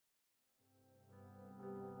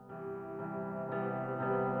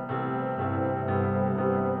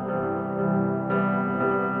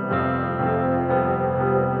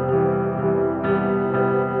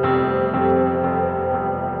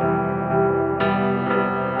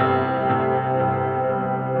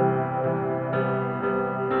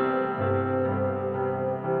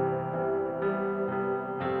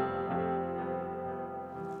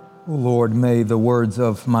Lord, may the words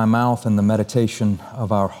of my mouth and the meditation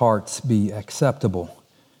of our hearts be acceptable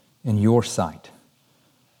in your sight,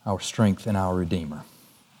 our strength and our Redeemer.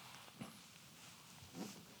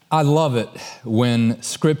 I love it when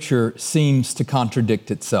Scripture seems to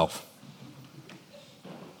contradict itself.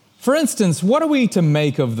 For instance, what are we to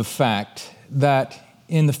make of the fact that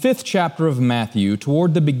in the 5th chapter of Matthew,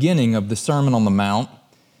 toward the beginning of the Sermon on the Mount,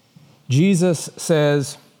 Jesus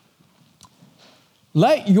says,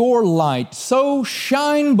 "Let your light so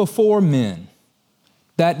shine before men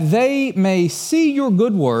that they may see your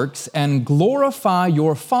good works and glorify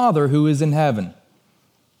your Father who is in heaven."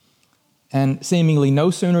 And seemingly no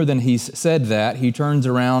sooner than he's said that, he turns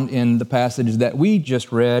around in the passage that we just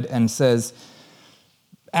read and says,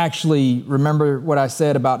 actually, remember what I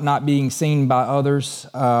said about not being seen by others?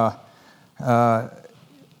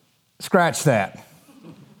 Scratch that.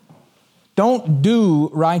 Don't do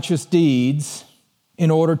righteous deeds in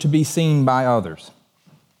order to be seen by others.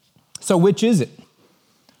 So which is it?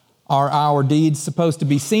 Are our deeds supposed to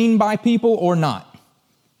be seen by people or not?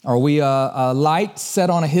 Are we a light set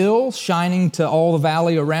on a hill shining to all the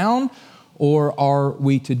valley around, or are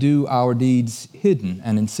we to do our deeds hidden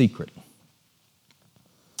and in secret?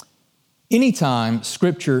 Anytime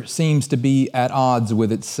Scripture seems to be at odds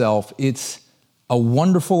with itself, it's a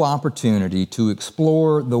wonderful opportunity to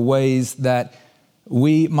explore the ways that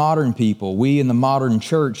we modern people, we in the modern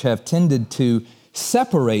church, have tended to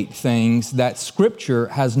separate things that Scripture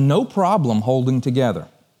has no problem holding together.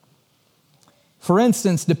 For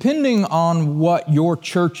instance, depending on what your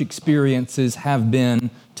church experiences have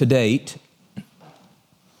been to date,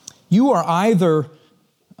 you are either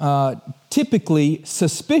typically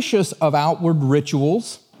suspicious of outward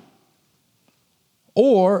rituals,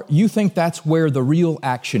 or you think that's where the real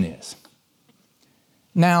action is.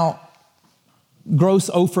 Now, gross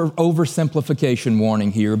oversimplification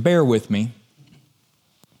warning here, bear with me.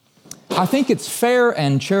 I think it's fair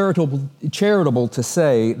and charitable to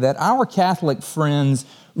say that our Catholic friends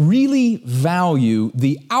really value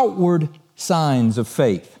the outward signs of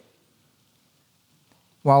faith,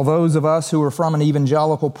 while those of us who are from an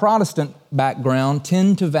evangelical Protestant background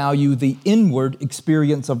tend to value the inward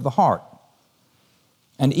experience of the heart.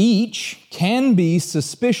 And each can be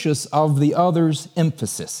suspicious of the other's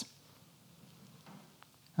emphasis.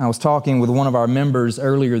 I was talking with one of our members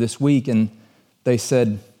earlier this week, and they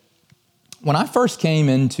said, when I first came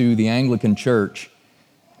into the Anglican Church,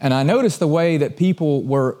 and I noticed the way that people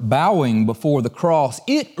were bowing before the cross,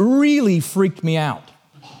 it really freaked me out.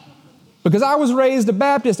 Because I was raised a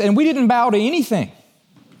Baptist, and we didn't bow to anything.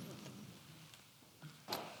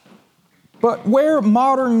 But where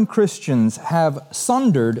modern Christians have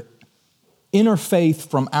sundered inner faith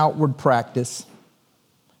from outward practice,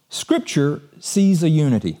 Scripture sees a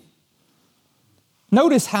unity.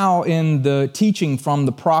 Notice how in the teaching from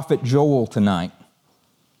the prophet Joel tonight,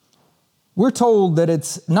 we're told that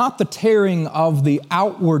it's not the tearing of the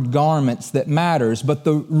outward garments that matters, but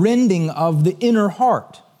the rending of the inner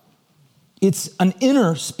heart. It's an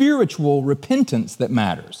inner spiritual repentance that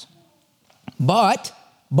matters. But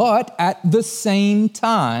at the same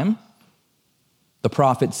time, the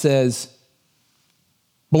prophet says,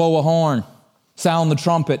 blow a horn, sound the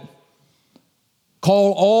trumpet,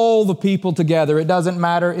 call all the people together. It doesn't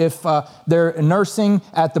matter if they're nursing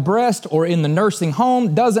at the breast or in the nursing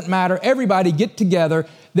home. Doesn't matter. Everybody get together.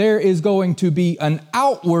 There is going to be an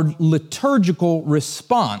outward liturgical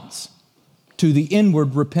response to the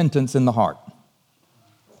inward repentance in the heart.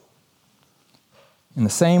 In the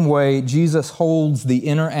same way, Jesus holds the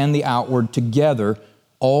inner and the outward together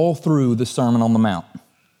all through the Sermon on the Mount.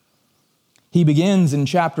 He begins in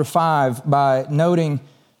chapter 5 by noting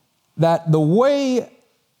that the way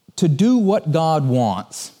to do what God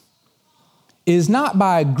wants is not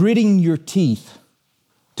by gritting your teeth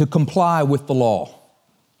to comply with the law,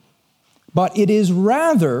 but it is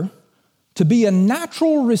rather to be a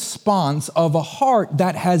natural response of a heart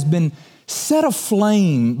that has been set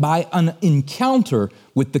aflame by an encounter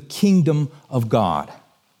with the kingdom of God.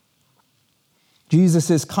 Jesus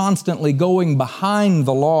is constantly going behind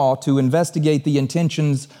the law to investigate the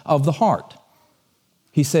intentions of the heart.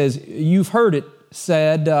 He says, you've heard it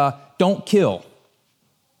said, don't kill.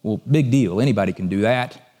 Well, big deal. Anybody can do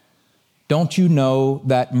that. Don't you know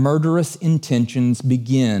that murderous intentions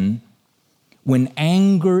begin when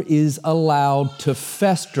anger is allowed to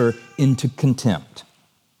fester into contempt?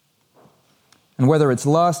 And whether it's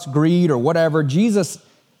lust, greed, or whatever, Jesus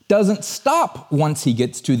doesn't stop once he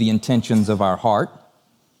gets to the intentions of our heart.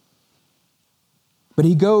 But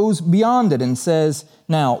he goes beyond it and says,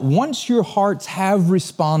 now, once your hearts have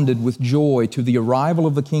responded with joy to the arrival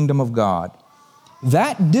of the kingdom of God,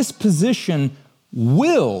 that disposition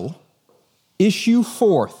will issue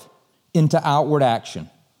forth into outward action.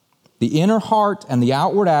 The inner heart and the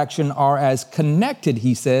outward action are as connected,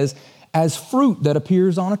 he says, as fruit that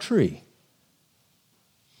appears on a tree.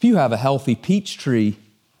 If you have a healthy peach tree,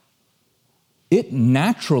 it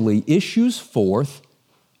naturally issues forth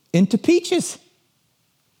into peaches.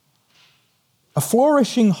 A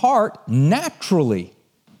flourishing heart naturally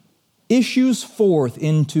issues forth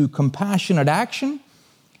into compassionate action,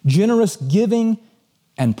 generous giving,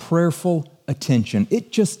 and prayerful attention.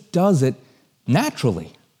 It just does it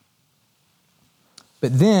naturally.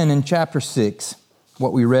 But then in chapter 6,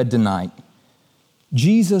 what we read tonight,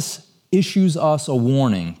 Jesus issues us a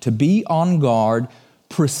warning to be on guard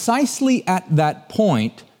precisely at that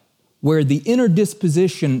point where the inner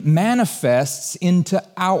disposition manifests into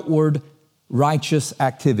outward righteous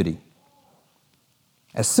activity.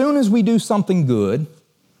 As soon as we do something good,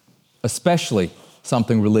 especially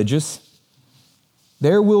something religious,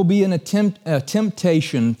 there will be a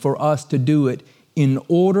temptation for us to do it in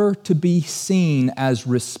order to be seen as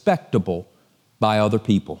respectable by other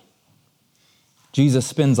people. Jesus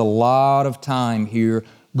spends a lot of time here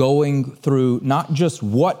going through not just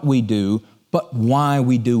what we do, but why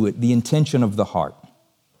we do it, the intention of the heart.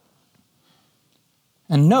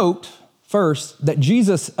 And note, first, that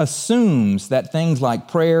Jesus assumes that things like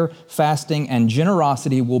prayer, fasting, and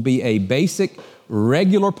generosity will be a basic,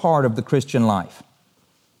 regular part of the Christian life.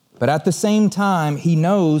 But at the same time, he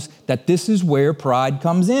knows that this is where pride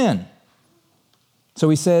comes in. So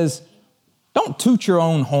he says, don't toot your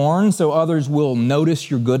own horn so others will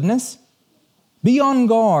notice your goodness. Be on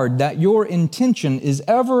guard that your intention is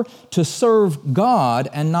ever to serve God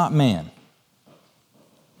and not man.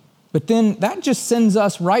 But then that just sends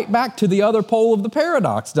us right back to the other pole of the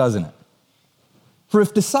paradox, doesn't it? For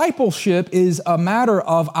if discipleship is a matter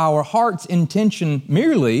of our heart's intention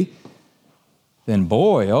merely, then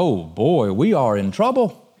oh boy, we are in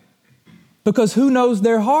trouble. Because who knows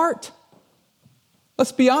their heart?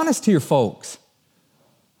 Let's be honest here, folks.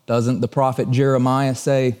 Doesn't the prophet Jeremiah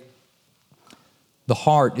say, the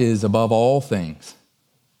heart is above all things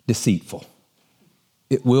deceitful.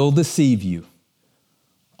 It will deceive you.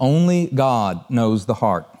 Only God knows the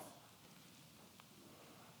heart.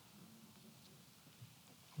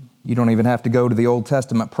 You don't even have to go to the Old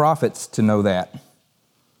Testament prophets to know that.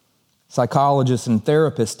 Psychologists and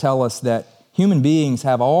therapists tell us that human beings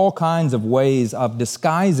have all kinds of ways of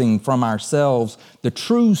disguising from ourselves the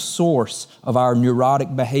true source of our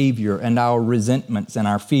neurotic behavior and our resentments and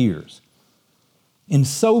our fears. In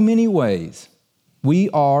so many ways, we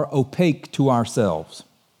are opaque to ourselves.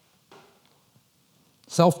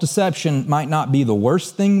 Self-deception might not be the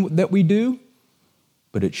worst thing that we do,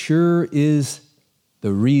 but it sure is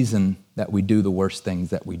the reason that we do the worst things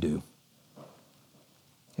that we do.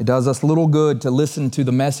 It does us little good to listen to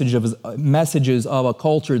the messages of a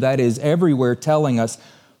culture that is everywhere telling us,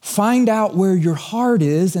 find out where your heart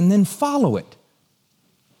is and then follow it.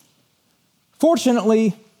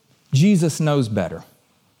 Fortunately, Jesus knows better.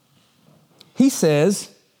 He says,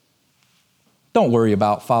 don't worry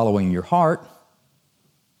about following your heart.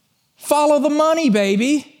 Follow the money,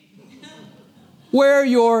 baby. Where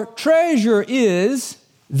your treasure is,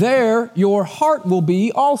 there your heart will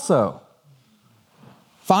be also.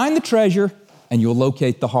 Find the treasure and you'll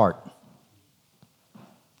locate the heart.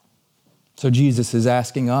 So Jesus is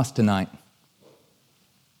asking us tonight,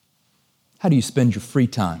 how do you spend your free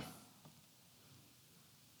time?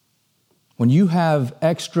 When you have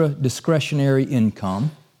extra discretionary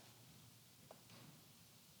income,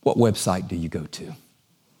 what website do you go to?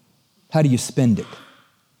 How do you spend it?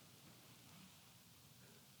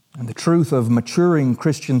 And the truth of maturing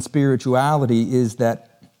Christian spirituality is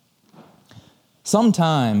that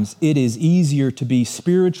sometimes it is easier to be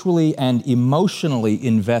spiritually and emotionally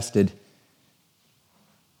invested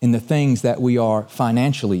in the things that we are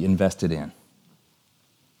financially invested in.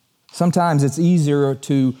 Sometimes it's easier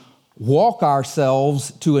to walk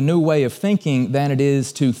ourselves to a new way of thinking than it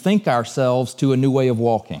is to think ourselves to a new way of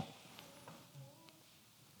walking.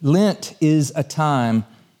 Lent is a time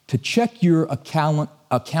to check your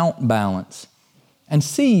account balance and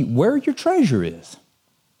see where your treasure is.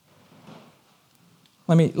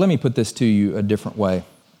 Let me put this to you a different way.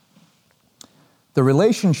 The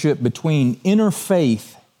relationship between inner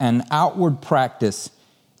faith and outward practice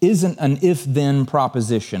isn't an if-then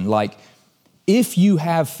proposition, like if you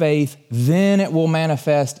have faith, then it will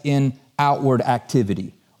manifest in outward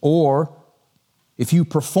activity. Or if you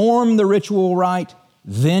perform the ritual right,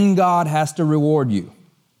 then God has to reward you.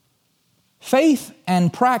 Faith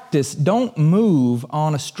and practice don't move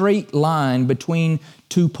on a straight line between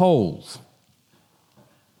two poles.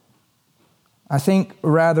 I think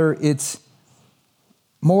rather it's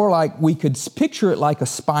more like we could picture it like a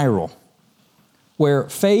spiral where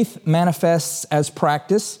faith manifests as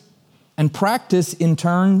practice, and practice in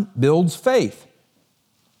turn builds faith.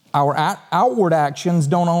 Our outward actions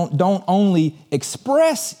don't only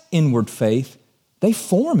express inward faith, they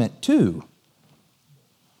form it too.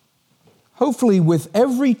 Hopefully, with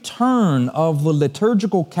every turn of the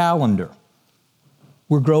liturgical calendar,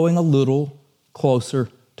 we're growing a little closer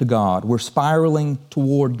to God. We're spiraling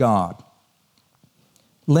toward God.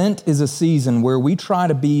 Lent is a season where we try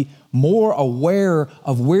to be more aware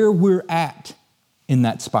of where we're at in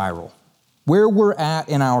that spiral, where we're at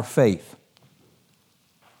in our faith,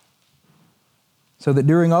 so that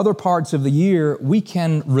during other parts of the year, we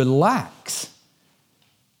can relax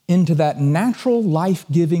into that natural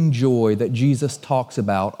life-giving joy that Jesus talks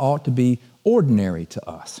about ought to be ordinary to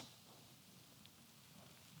us.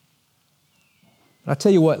 But I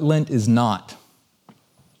tell you what Lent is not.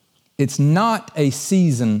 It's not a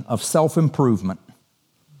season of self-improvement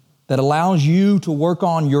that allows you to work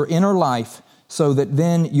on your inner life so that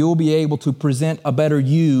then you'll be able to present a better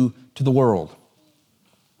you to the world.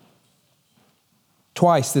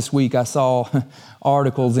 Twice this week I saw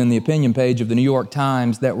articles in the opinion page of the New York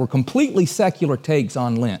Times that were completely secular takes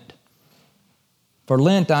on Lent. For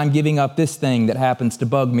Lent, I'm giving up this thing that happens to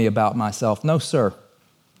bug me about myself. No, sir.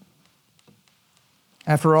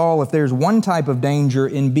 After all, if there's one type of danger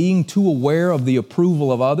in being too aware of the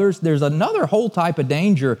approval of others, there's another whole type of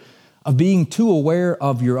danger of being too aware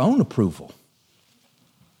of your own approval.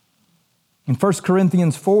 In 1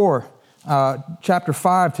 Corinthians 4, chapter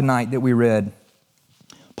 5 tonight that we read,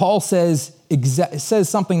 Paul says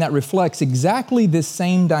something that reflects exactly this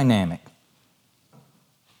same dynamic.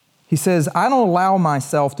 He says, I don't allow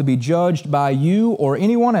myself to be judged by you or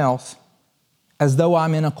anyone else as though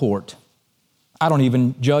I'm in a court. I don't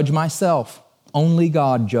even judge myself. Only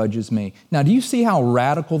God judges me. Now, do you see how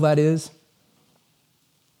radical that is?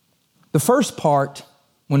 The first part,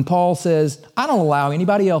 when Paul says, I don't allow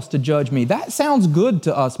anybody else to judge me, that sounds good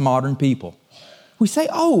to us modern people. We say,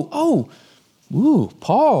 Paul,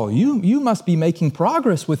 you must be making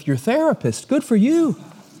progress with your therapist. Good for you.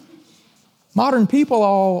 Modern people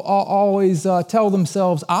always tell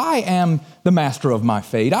themselves, I am the master of my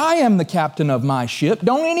fate. I am the captain of my ship.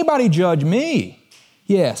 Don't anybody judge me.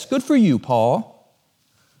 Yes, good for you, Paul.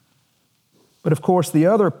 But of course, the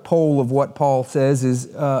other pole of what Paul says is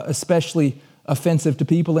especially offensive to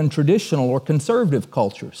people in traditional or conservative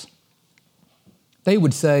cultures. They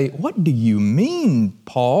would say, what do you mean,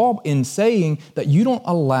 Paul, in saying that you don't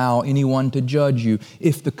allow anyone to judge you?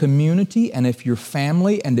 If the community and if your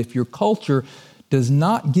family and if your culture does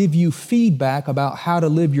not give you feedback about how to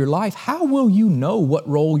live your life, how will you know what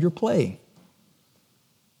role you're playing?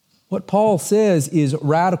 What Paul says is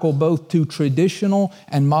radical both to traditional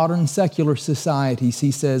and modern secular societies.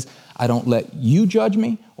 He says, I don't let you judge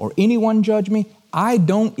me or anyone judge me. I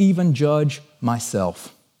don't even judge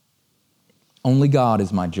myself. Only God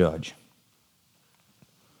is my judge.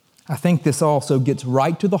 I think this also gets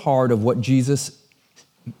right to the heart of what Jesus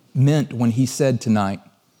meant when he said tonight,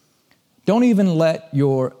 don't even let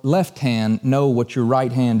your left hand know what your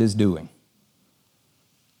right hand is doing.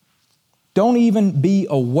 Don't even be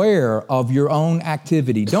aware of your own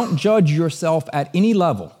activity. Don't judge yourself at any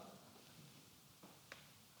level.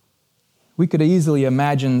 We could easily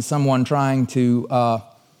imagine someone trying to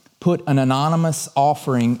put an anonymous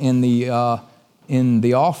offering in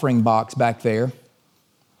the offering box back there.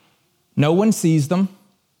 No one sees them.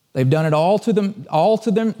 They've done it all to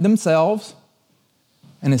themselves.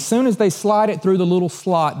 And as soon as they slide it through the little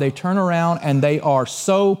slot, they turn around and they are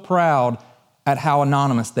so proud at how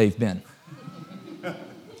anonymous they've been.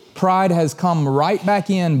 Pride has come right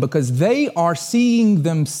back in because they are seeing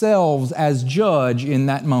themselves as judge in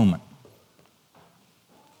that moment.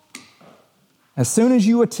 As soon as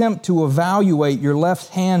you attempt to evaluate your left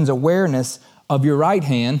hand's awareness of your right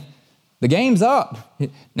hand, the game's up.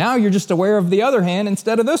 Now you're just aware of the other hand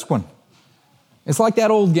instead of this one. It's like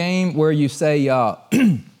that old game where you say, try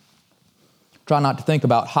not to think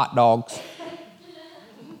about hot dogs.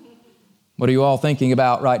 What are you all thinking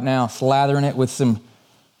about right now? Slathering it with some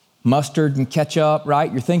mustard and ketchup,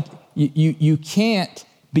 right? You can't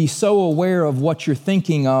be so aware of what you're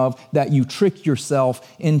thinking of that you trick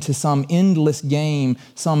yourself into some endless game,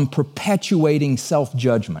 some perpetuating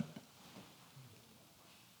self-judgment.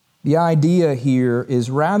 The idea here is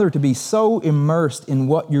rather to be so immersed in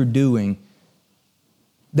what you're doing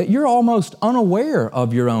that you're almost unaware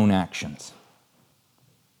of your own actions.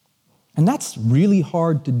 And that's really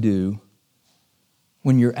hard to do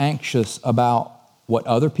when you're anxious about what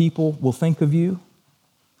other people will think of you,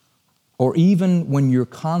 or even when you're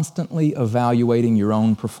constantly evaluating your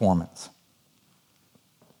own performance.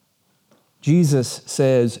 Jesus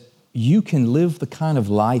says, you can live the kind of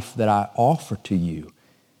life that I offer to you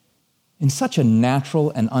in such a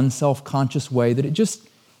natural and unself-conscious way that it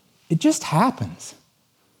just happens.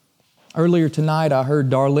 Earlier tonight, I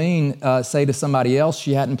heard Darlene say to somebody else,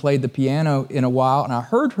 she hadn't played the piano in a while, and I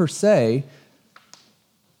heard her say,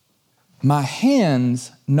 my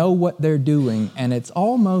hands know what they're doing, and it's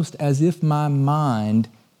almost as if my mind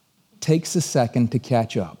takes a second to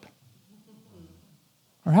catch up.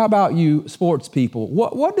 Or how about you sports people?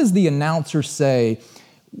 What does the announcer say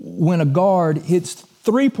when a guard hits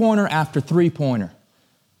three-pointer after three-pointer?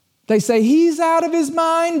 They say, he's out of his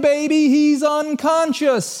mind, baby. He's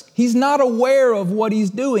unconscious. He's not aware of what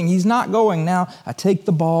he's doing. He's not going, now I take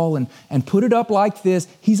the ball and put it up like this.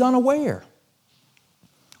 He's unaware.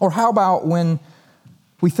 Or how about when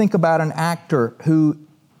we think about an actor who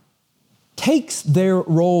takes their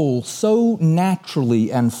role so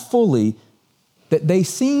naturally and fully that they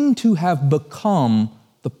seem to have become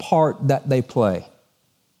the part that they play.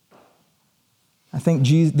 I think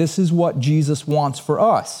this is what Jesus wants for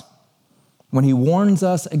us when he warns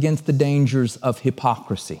us against the dangers of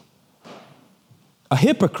hypocrisy. A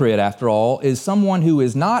hypocrite, after all, is someone who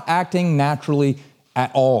is not acting naturally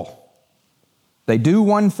at all. They do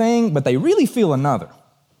one thing, but they really feel another.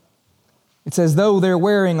 It's as though they're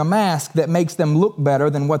wearing a mask that makes them look better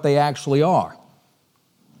than what they actually are.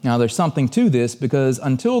 Now, there's something to this because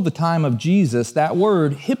until the time of Jesus, that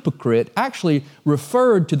word hypocrite actually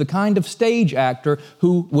referred to the kind of stage actor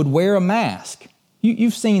who would wear a mask.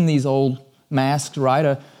 You've seen these old masks,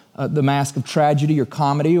 right? The mask of tragedy or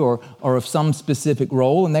comedy or of some specific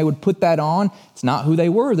role, and they would put that on. It's not who they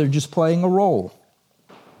were. They're just playing a role.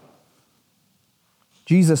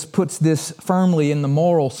 Jesus puts this firmly in the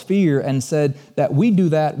moral sphere and said that we do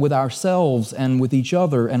that with ourselves and with each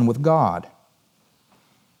other and with God.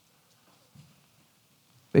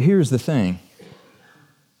 But here's the thing.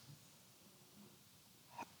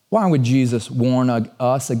 Why would Jesus warn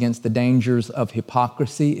us against the dangers of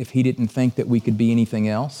hypocrisy if he didn't think that we could be anything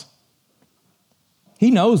else?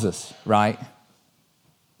 He knows us, right?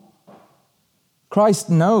 Christ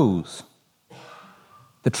knows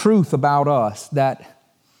the truth about us, that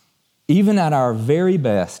even at our very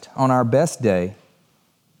best, on our best day,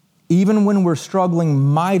 even when we're struggling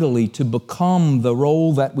mightily to become the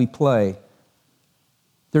role that we play,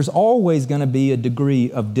 there's always going to be a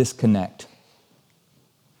degree of disconnect.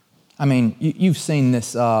 I mean, you've seen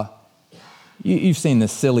this. You've seen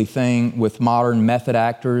this silly thing with modern method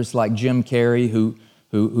actors like Jim Carrey,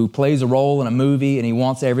 who plays a role in a movie, and he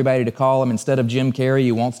wants everybody to call him, instead of Jim Carrey,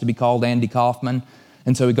 he wants to be called Andy Kaufman.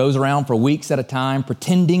 And so he goes around for weeks at a time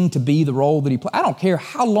pretending to be the role that he plays. I don't care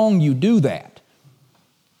how long you do that.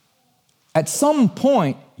 At some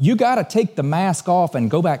point, you got to take the mask off and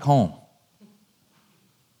go back home.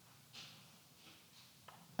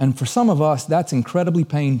 And for some of us, that's incredibly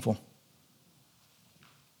painful.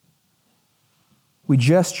 We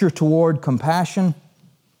gesture toward compassion,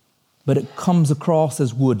 but it comes across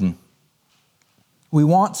as wooden. We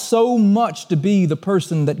want so much to be the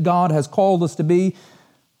person that God has called us to be,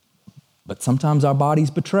 but sometimes our bodies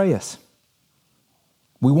betray us.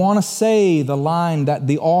 We want to say the line that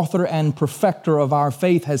the author and perfecter of our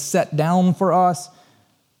faith has set down for us,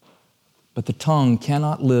 but the tongue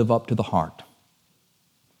cannot live up to the heart.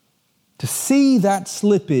 To see that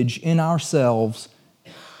slippage in ourselves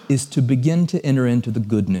is to begin to enter into the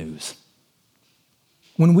good news.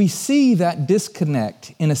 When we see that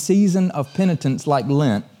disconnect in a season of penitence like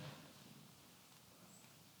Lent,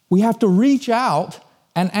 we have to reach out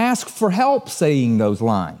and ask for help saying those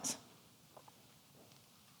lines.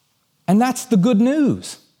 And that's the good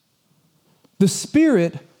news. The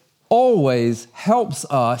Spirit always helps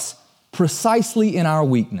us precisely in our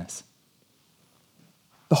weakness.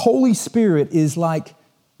 The Holy Spirit is like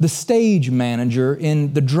the stage manager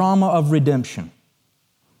in the drama of redemption.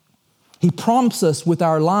 He prompts us with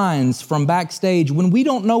our lines from backstage when we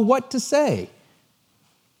don't know what to say.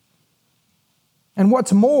 And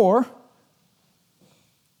what's more,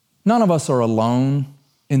 none of us are alone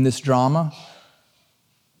in this drama.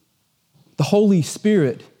 The Holy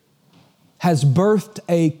Spirit has birthed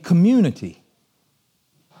a community.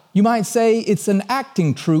 You might say it's an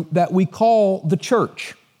acting troupe that we call the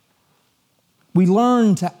church. We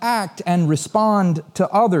learn to act and respond to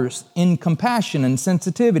others in compassion and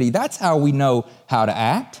sensitivity. That's how we know how to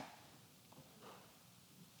act.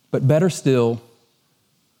 But better still,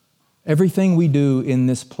 everything we do in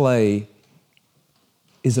this play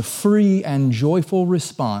is a free and joyful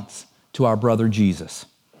response to our brother Jesus.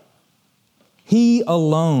 He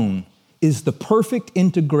alone is the perfect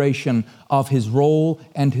integration of his role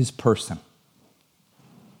and his person.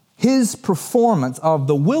 His performance of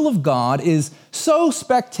the will of God is so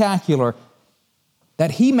spectacular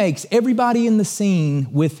that he makes everybody in the scene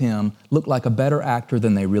with him look like a better actor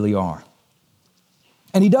than they really are.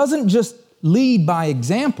 And he doesn't just lead by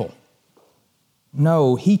example.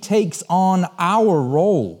 No, he takes on our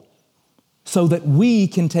role so that we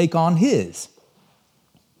can take on his.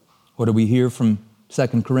 What do we hear from 2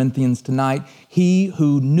 Corinthians tonight? He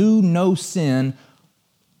who knew no sin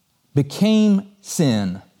became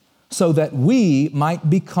sin so that we might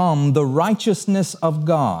become the righteousness of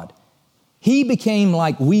God. He became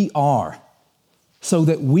like we are so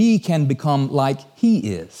that we can become like he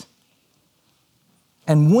is.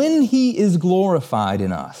 And when he is glorified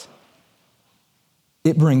in us,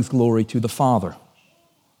 it brings glory to the Father,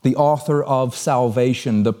 the author of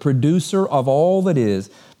salvation, the producer of all that is,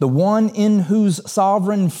 the one in whose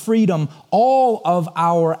sovereign freedom all of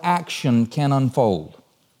our action can unfold.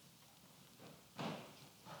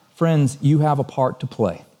 Friends, you have a part to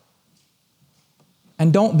play.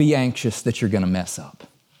 And don't be anxious that you're going to mess up,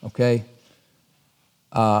 okay?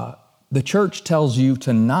 The church tells you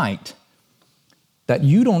tonight that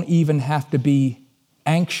you don't even have to be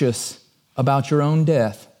anxious about your own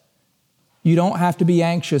death. You don't have to be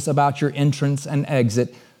anxious about your entrance and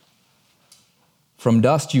exit. From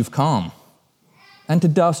dust you've come, and to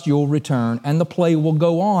dust you'll return, and the play will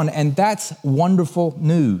go on, and that's wonderful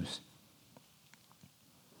news.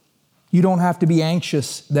 You don't have to be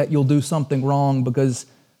anxious that you'll do something wrong, because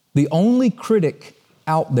the only critic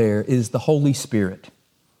out there is the Holy Spirit,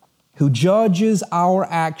 who judges our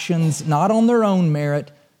actions not on their own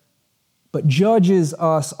merit, but judges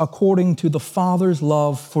us according to the Father's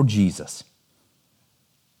love for Jesus.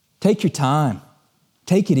 Take your time.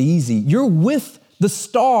 Take it easy. You're with the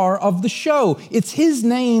star of the show. It's his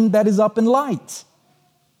name that is up in lights.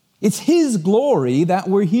 It's his glory that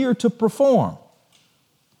we're here to perform.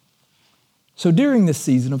 So during this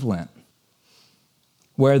season of Lent,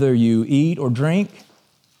 whether you eat or drink,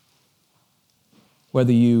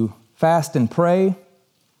 whether you fast and pray,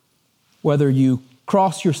 whether you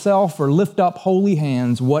cross yourself or lift up holy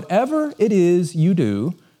hands, whatever it is you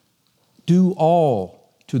do, do all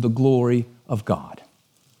to the glory of God.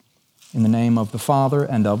 In the name of the Father,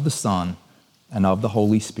 and of the Son, and of the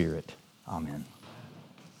Holy Spirit. Amen.